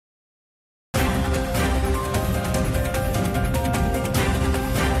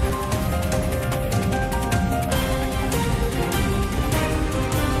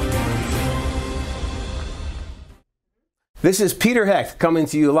This is Peter Hecht coming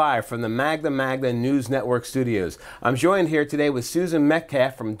to you live from the Magna News Network studios. I'm joined here today with Susan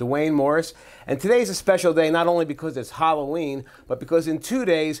Metcalfe from Duane Morris. And today's a special day not only because it's Halloween, but because in 2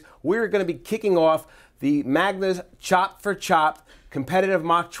 days we're going to be kicking off the Magna's Chop for Chop competitive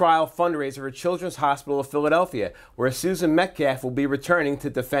mock trial fundraiser for Children's Hospital of Philadelphia, where Susan Metcalfe will be returning to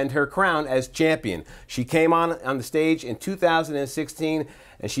defend her crown as champion. She came on the stage in 2016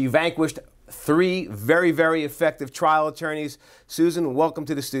 and she vanquished 3 very, very effective trial attorneys. Susan, welcome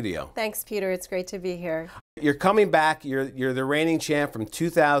to the studio. Thanks, Peter. It's great to be here. You're coming back. You're the reigning champ from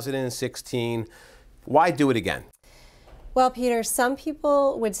 2016. Why do it again? Well, Peter, some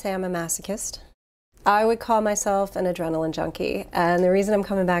people would say I'm a masochist. I would call myself an adrenaline junkie. And the reason I'm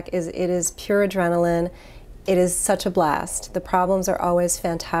coming back is it is pure adrenaline. It is such a blast. The problems are always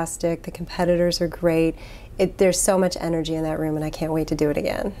fantastic. The competitors are great. There's so much energy in that room, and I can't wait to do it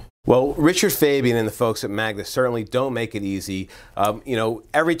again. Well, Richard Fabian and the folks at Magna certainly don't make it easy. You know,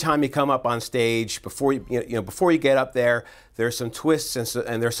 every time you come up on stage, before you get up there, there's some twists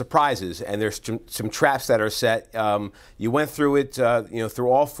and there's surprises, and there's some traps that are set. You went through it, through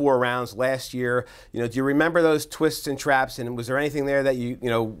all 4 rounds last year. Do you remember those twists and traps? And was there anything there that you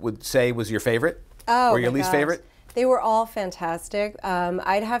would say was your favorite, or your least favorite? They were all fantastic.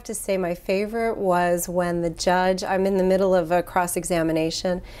 I'd have to say my favorite was when the judge, I'm in the middle of a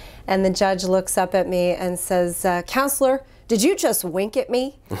cross-examination, and the judge looks up at me and says, "Counselor, did you just wink at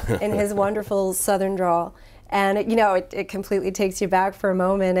me?" in his wonderful Southern drawl. And it completely takes you back for a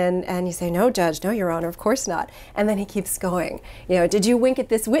moment, and you say, "No, Judge, no, Your Honor, of course not." And then he keeps going. "Did you wink at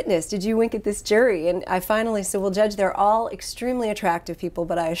this witness? Did you wink at this jury?" And I finally said, "Well, Judge, they're all extremely attractive people,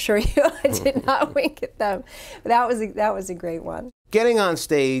 but I assure you I did not wink at them." But that was a great one. Getting on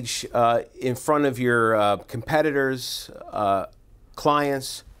stage in front of your competitors,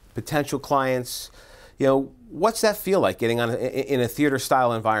 clients, potential clients, what's that feel like, getting on in a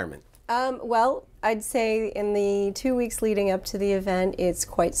theater-style environment? Well, I'd say in the 2 weeks leading up to the event, it's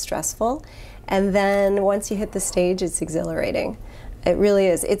quite stressful. And then once you hit the stage, it's exhilarating. It really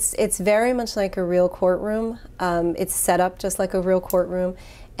is. It's very much like a real courtroom. It's set up just like a real courtroom,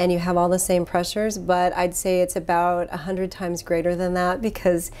 and you have all the same pressures, but I'd say it's about 100 times greater than that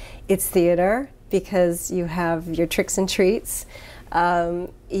because it's theater, because you have your tricks and treats.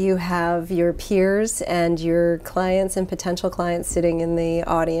 You have your peers and your clients and potential clients sitting in the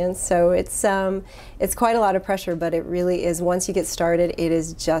audience. So it's quite a lot of pressure, but it really is, once you get started, it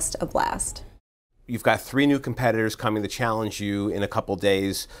is just a blast. You've got 3 new competitors coming to challenge you in a couple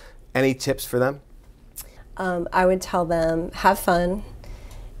days. Any tips for them? I would tell them, have fun.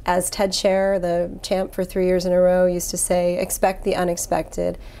 As Ted Scher, the champ for 3 years in a row, used to say, expect the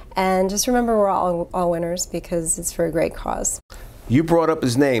unexpected. And just remember, we're all winners because it's for a great cause. You brought up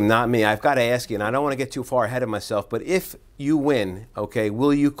his name, not me. I've got to ask you, and I don't want to get too far ahead of myself, but if you win, okay,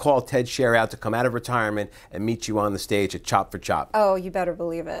 will you call Ted Scher out to come out of retirement and meet you on the stage at Chop for Chop? Oh, you better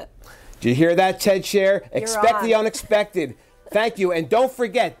believe it. Do you hear that, Ted Scher? Expect the unexpected. Thank you, and don't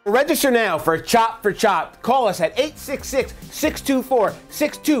forget, register now for Chop for Chop. Call us at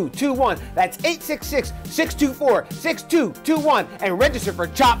 866-624-6221. That's 866-624-6221, and register for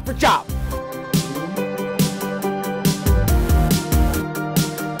Chop for Chop.